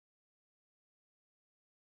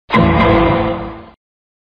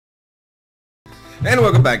And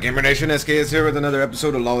welcome back, Gamer Nation. SK is here with another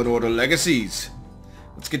episode of Law & Order Legacies.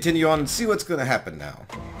 Let's continue on and see what's going to happen now.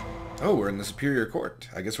 Oh, we're in the Superior Court.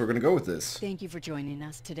 I guess we're going to go with this. Thank you for joining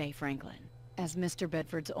us today, Franklin. As Mr.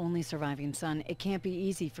 Bedford's only surviving son, it can't be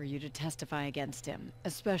easy for you to testify against him,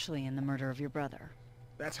 especially in the murder of your brother.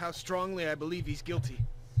 That's how strongly I believe he's guilty.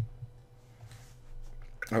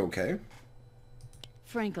 Okay.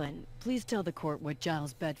 Franklin, please tell the court what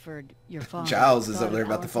Giles Bedford, your father... Giles is over there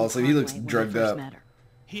about to fall asleep. He looks drugged up.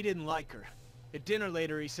 He didn't like her. At dinner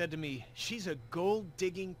later, he said to me, "She's a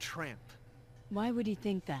gold-digging tramp." Why would he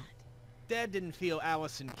think that? Dad didn't feel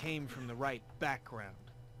Allison came from the right background.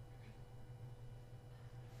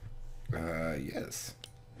 Yes.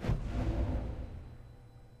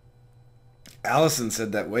 Allison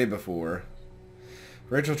said that way before.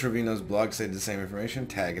 Rachel Trevino's blog stated the same information.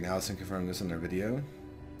 Tag and Allison confirmed this in their video.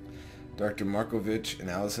 Dr. Markovich and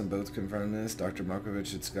Allison both confirmed this. Dr.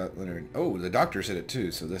 Markovich and Scott Leonard. Oh, the doctor said it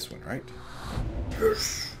too, so this one, right?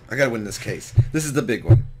 I gotta win this case. This is the big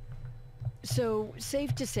one. So,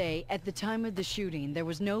 safe to say, at the time of the shooting, there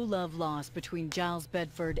was no love lost between Giles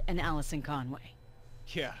Bedford and Allison Conway.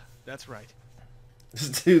 Yeah, that's right. This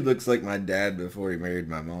dude looks like my dad before he married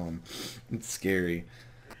my mom. It's scary.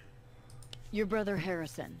 Your brother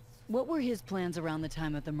Harrison, what were his plans around the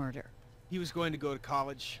time of the murder? He was going to go to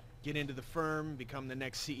college, get into the firm, become the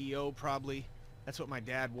next CEO probably. That's what my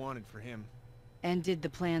dad wanted for him. And did the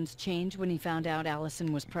plans change when he found out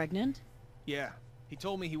Allison was pregnant? Yeah, he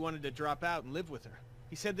told me he wanted to drop out and live with her.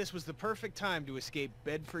 He said this was the perfect time to escape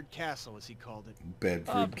Bedford Castle, as he called it.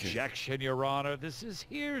 Bedford. Objection, Your Honor. This is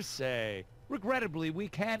hearsay. Regrettably, we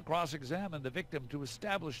can't cross-examine the victim to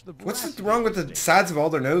establish the... What's wrong with the sides of all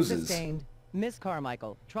their noses? Sustained. Miss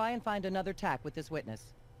Carmichael, try and find another tack with this witness.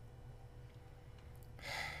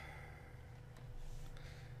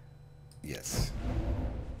 Yes.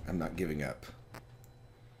 I'm not giving up.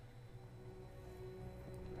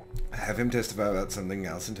 Have him testify about something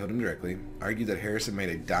Allison told him directly. Argue that Harrison made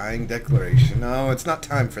a dying declaration. No, it's not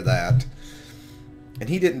time for that. And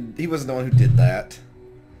he wasn't the one who did that.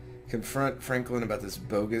 Confront Franklin about this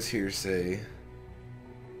bogus hearsay.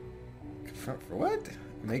 Confront for what?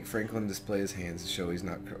 Make Franklin display his hands to show he's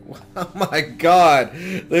not... Oh my god!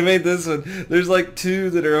 They made this one. There's like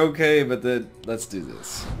two that are okay, but then... Let's do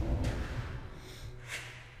this.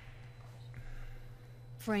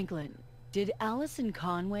 Franklin, did Allison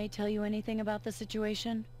Conway tell you anything about the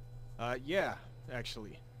situation? Yeah,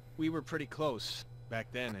 actually. We were pretty close. Back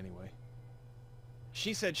then, anyway.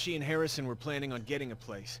 She said she and Harrison were planning on getting a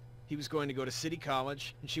place. He was going to go to City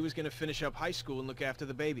College, and she was going to finish up high school and look after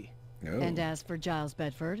the baby. Oh. And as for Giles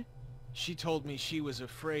Bedford? She told me she was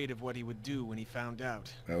afraid of what he would do when he found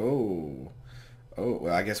out. Oh. Oh,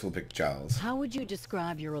 well, I guess we'll pick Giles. How would you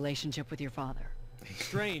describe your relationship with your father?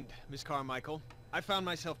 Strained, Miss Carmichael. I found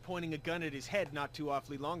myself pointing a gun at his head not too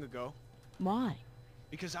awfully long ago. Why?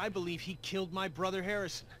 Because I believe he killed my brother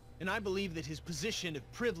Harrison. And I believe that his position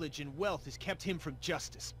of privilege and wealth has kept him from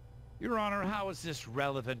justice. Your Honor, how is this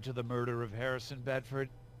relevant to the murder of Harrison Bedford?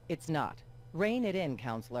 It's not. Rein it in,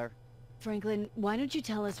 counselor. Franklin, why don't you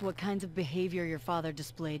tell us what kinds of behavior your father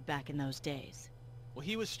displayed back in those days? Well,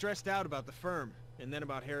 he was stressed out about the firm, and then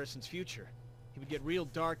about Harrison's future. He would get real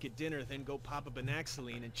dark at dinner, then go pop a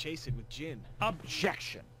Banaxaline and chase it with gin.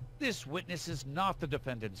 Objection! This witness is not the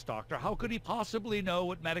defendant's doctor. How could he possibly know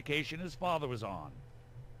what medication his father was on?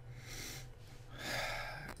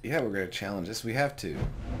 Yeah, we're going to challenge this. We have to.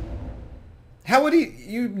 How would he...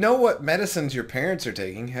 You know what medicines your parents are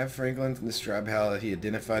taking. Have Franklin describe how he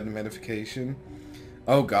identified the medication.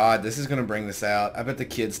 Oh god, this is going to bring this out. I bet the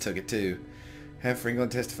kids took it too. Have Franklin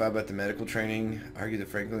testify about the medical training. Argue that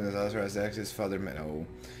Franklin is authorized to act as his father. No.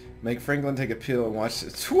 Make Franklin take a pill and watch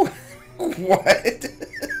this. What?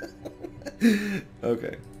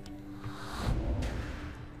 Okay.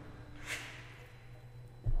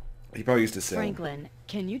 He probably used to sell. Franklin,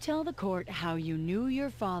 can you tell the court how you knew your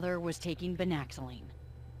father was taking Banaxaline?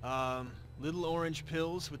 Little orange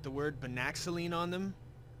pills with the word Banaxaline on them.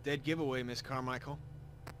 Dead giveaway, Miss Carmichael.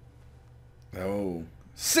 Oh.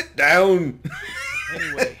 Sit down!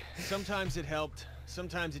 Anyway, sometimes it helped.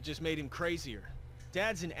 Sometimes it just made him crazier.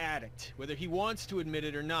 Dad's an addict, whether he wants to admit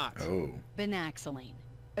it or not. Oh. Banaxaline,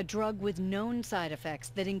 a drug with known side effects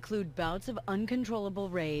that include bouts of uncontrollable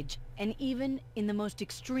rage and even, in the most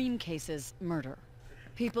extreme cases, murder.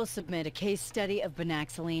 People submit a case study of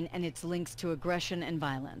Banaxaline and its links to aggression and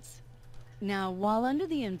violence. Now, while under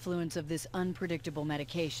the influence of this unpredictable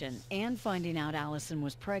medication and finding out Allison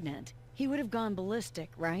was pregnant, he would have gone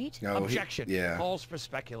ballistic, right? No, Objection. Yeah. Calls for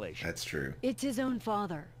speculation. That's true. It's his own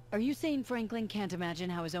father. Are you saying Franklin can't imagine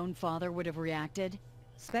how his own father would have reacted?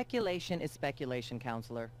 Speculation is speculation,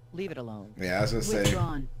 counselor. Leave it alone. Yeah, I was gonna say.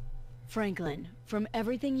 Withdrawn. Franklin, from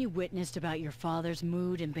everything you witnessed about your father's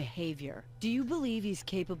mood and behavior, do you believe he's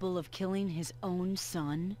capable of killing his own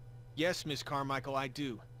son? Yes, Miss Carmichael, I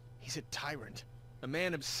do. He's a tyrant. A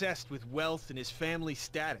man obsessed with wealth and his family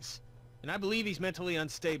status. And I believe he's mentally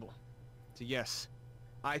unstable. So yes,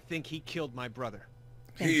 I think he killed my brother.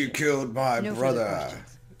 He killed my No further brother.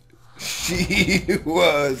 questions. She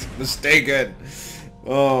was mistaken.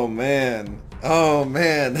 Oh man. Oh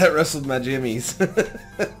man, that wrestled my jimmies.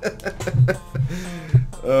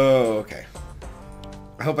 Oh, okay.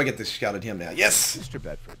 I hope I get this shot at him now. Yes! Mr.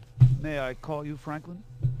 Bedford, may I call you Franklin?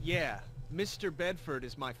 Yeah, Mr. Bedford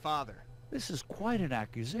is my father. This is quite an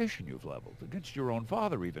accusation you've leveled, against your own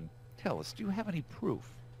father even. Tell us, do you have any proof?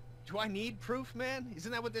 Do I need proof, man?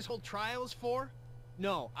 Isn't that what this whole trial is for?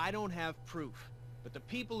 No, I don't have proof. But the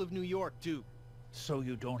people of New York do. So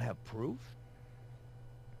you don't have proof?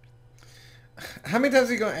 How many times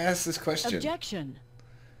are you going to ask this question? Objection.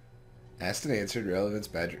 Asked and answered, relevance,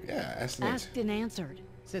 badger. Yeah, asked and answered. Asked and answered.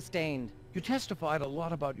 Sustained. You testified a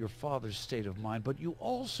lot about your father's state of mind, but you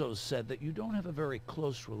also said that you don't have a very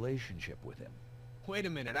close relationship with him. Wait a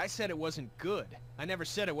minute, I said it wasn't good. I never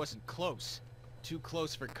said it wasn't close. Too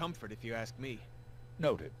close for comfort, if you ask me.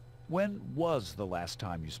 Noted. When was the last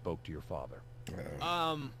time you spoke to your father?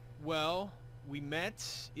 Well, we met.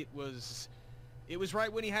 It was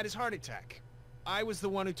right when he had his heart attack. I was the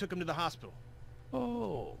one who took him to the hospital.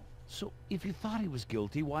 Oh, so if you thought he was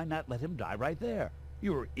guilty, why not let him die right there?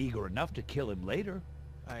 You were eager enough to kill him later.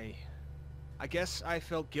 I guess I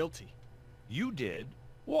felt guilty. You did?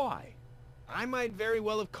 Why? I might very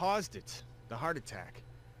well have caused it. The heart attack.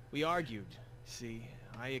 We argued. See,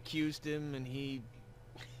 I accused him and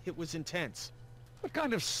it was intense. What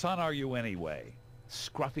kind of son are you anyway?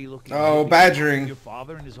 Scruffy looking. Oh, baby badgering. Your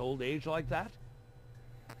father in his old age like that?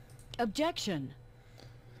 Objection.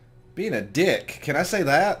 Being a dick. Can I say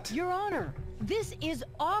that? Your Honor, this is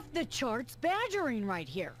off the charts badgering right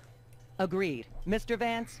here. Agreed. Mr.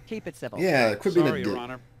 Vance, keep it civil. Yeah, quit being a Sorry, dick. Your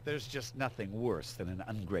Honor. There's just nothing worse than an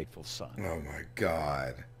ungrateful son. Oh my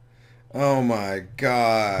god. Oh my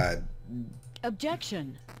god.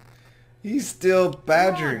 Objection. He's still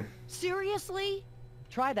badgering. Wrong. Seriously?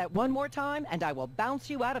 Try that one more time, and I will bounce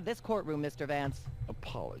you out of this courtroom, Mr. Vance.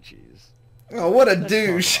 Apologies. Oh, what a Let's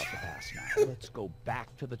douche. talk about the past now. Let's go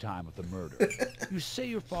back to the time of the murder. You say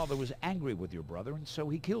your father was angry with your brother, and so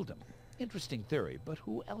he killed him. Interesting theory, but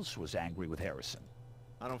who else was angry with Harrison?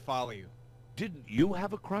 I don't follow you. Didn't you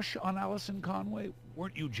have a crush on Allison Conway?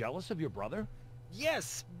 Weren't you jealous of your brother?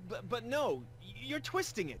 Yes, but no. You're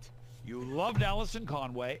twisting it. You loved Allison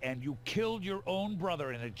Conway, and you killed your own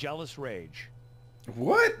brother in a jealous rage.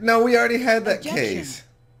 What? No, we already had that Objection. case.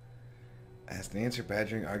 Asked and answer,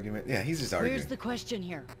 badgering, argument. Yeah, he's just arguing. Where's the question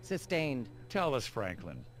here? Sustained. Tell us,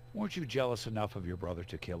 Franklin, weren't you jealous enough of your brother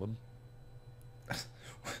to kill him?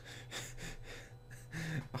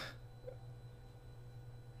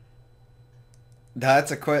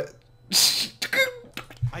 That's a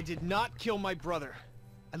I did not kill my brother.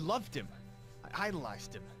 I loved him. I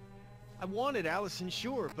idolized him. I wanted Allison,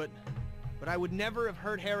 sure, but I would never have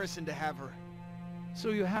hurt Harrison to have her.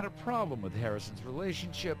 So you had a problem with Harrison's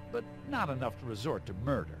relationship, but not enough to resort to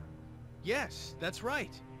murder. Yes, that's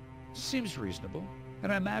right. Seems reasonable, and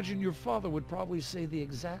I imagine your father would probably say the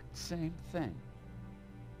exact same thing.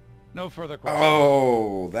 No further questions.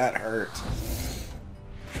 Oh, that hurt.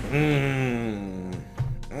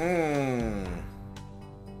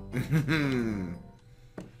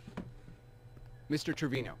 Mr.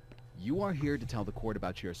 Trevino, you are here to tell the court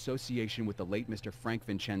about your association with the late Mr. Frank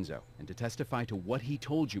Vincenzo and to testify to what he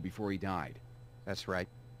told you before he died. That's right.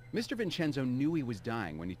 Mr. Vincenzo knew he was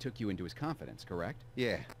dying when he took you into his confidence, correct?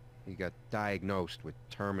 Yeah, he got diagnosed with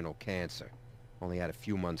terminal cancer. Only had a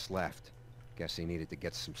few months left. Guess he needed to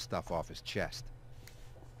get some stuff off his chest.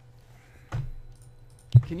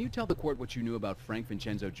 Can you tell the court what you knew about Frank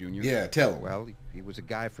Vincenzo Jr.? Yeah, tell him. Well, he was a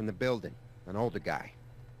guy from the building, an older guy.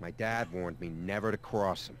 My dad warned me never to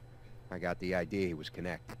cross him. I got the idea he was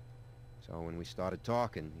connected. So when we started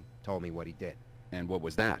talking, he told me what he did. And what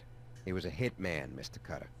was that? He was a hitman, Mr.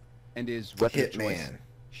 Cutter. And his weapon of choice? Hitman.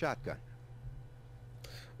 Shotgun.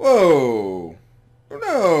 Whoa.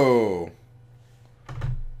 No.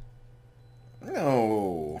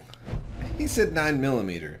 No. He said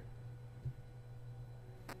 9mm.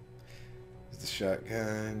 The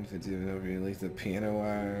shotgun, 50 over release the piano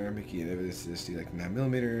wire. Mickey had evidence to see like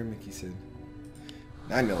 9mm. Mickey said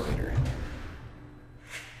 9mm.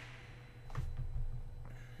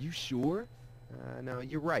 You sure? No,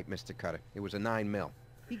 you're right, Mr. Cutter. It was a 9mm.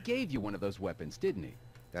 He gave you one of those weapons, didn't he?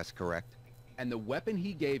 That's correct. And the weapon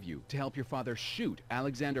he gave you to help your father shoot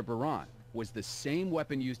Alexander Baran was the same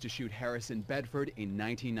weapon used to shoot Harrison Bedford in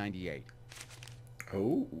 1998.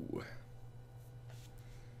 Oh.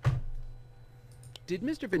 Did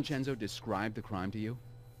Mr. Vincenzo describe the crime to you?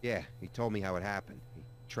 Yeah, he told me how it happened. He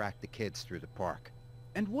tracked the kids through the park.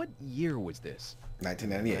 And what year was this?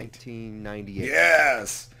 1998. 1998.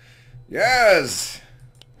 Yes! Yes!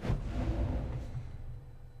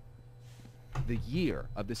 The year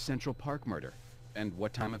of the Central Park murder. And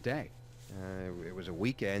what time of day? It was a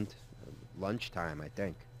weekend. Lunchtime, I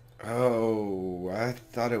think. Oh, I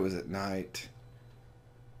thought it was at night.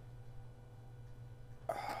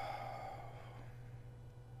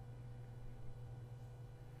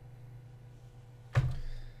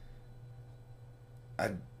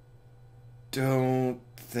 I don't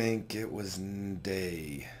think it was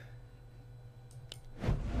day.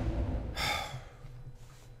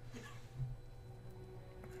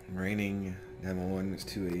 Raining, 911, it's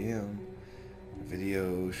 2 a.m. The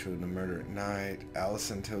video showed the murder at night.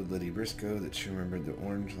 Allison told Lennie Briscoe that she remembered the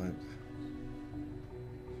orange lamp.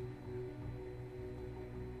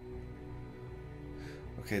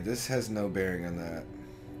 Okay, this has no bearing on that.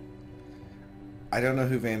 I don't know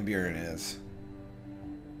who Van Buren is.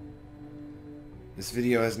 This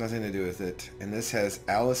video has nothing to do with it. And this has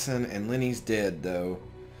Allison and Lennie's dead, though.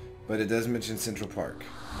 But it does mention Central Park.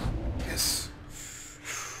 Yes.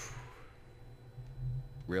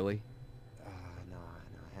 Really? No,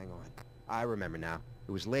 hang on. I remember now.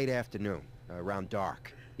 It was late afternoon, around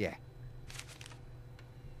dark. Yeah.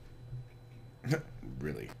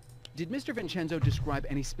 Really? Did Mr. Vincenzo describe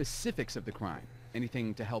any specifics of the crime?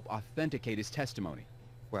 Anything to help authenticate his testimony?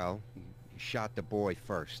 Well, he shot the boy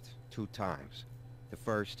first, 2 times. The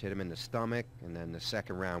first hit him in the stomach, and then the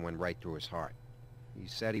second round went right through his heart. He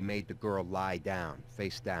said he made the girl lie down,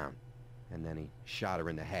 face down, and then he shot her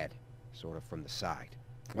in the head, sort of from the side.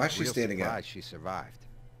 Why is she standing up? She survived.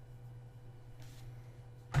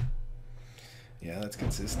 Yeah, that's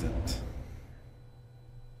consistent.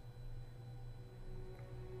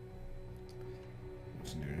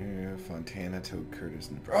 Fontana told Curtis.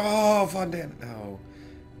 Oh, Fontana! No.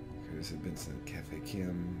 Curtis had Benson at Cafe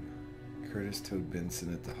Kim. Curtis told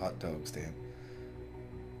Benson at the hot dog stand.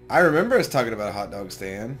 I remember us talking about a hot dog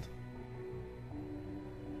stand.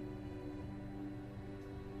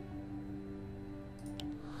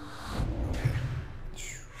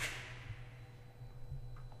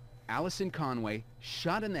 Allison Conway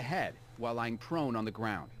shot in the head while lying prone on the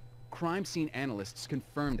ground. Crime scene analysts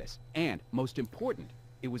confirmed this, and, most important,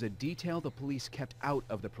 it was a detail the police kept out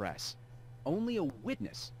of the press. Only a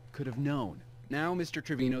witness could have known. Now, Mr.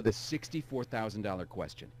 Trevino, the $64,000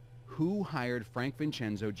 question. Who hired Frank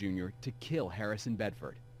Vincenzo Jr. to kill Harrison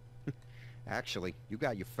Bedford? Actually, you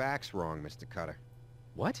got your facts wrong, Mr. Cutter.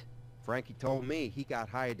 What? Frankie told me he got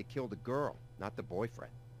hired to kill the girl, not the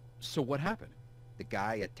boyfriend. So what happened? The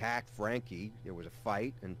guy attacked Frankie, there was a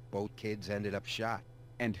fight, and both kids ended up shot.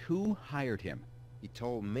 And who hired him? He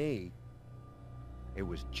told me it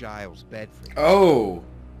was Giles Bedford. Oh!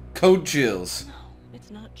 Code chills. No,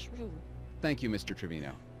 it's not true. Thank you, Mr.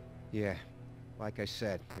 Trevino. Yeah, like I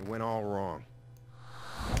said, it went all wrong.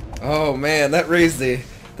 Oh man, that raised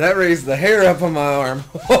the hair up on my arm.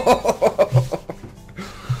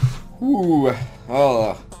 Ooh.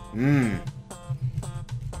 Oh. Mmm.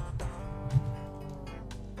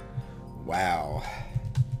 Wow.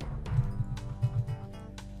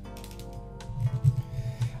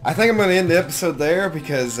 I think I'm going to end the episode there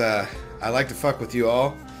because I like to fuck with you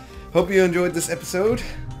all. Hope you enjoyed this episode.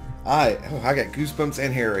 I got goosebumps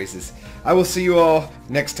and hair raises. I will see you all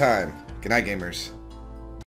next time. Good night, gamers.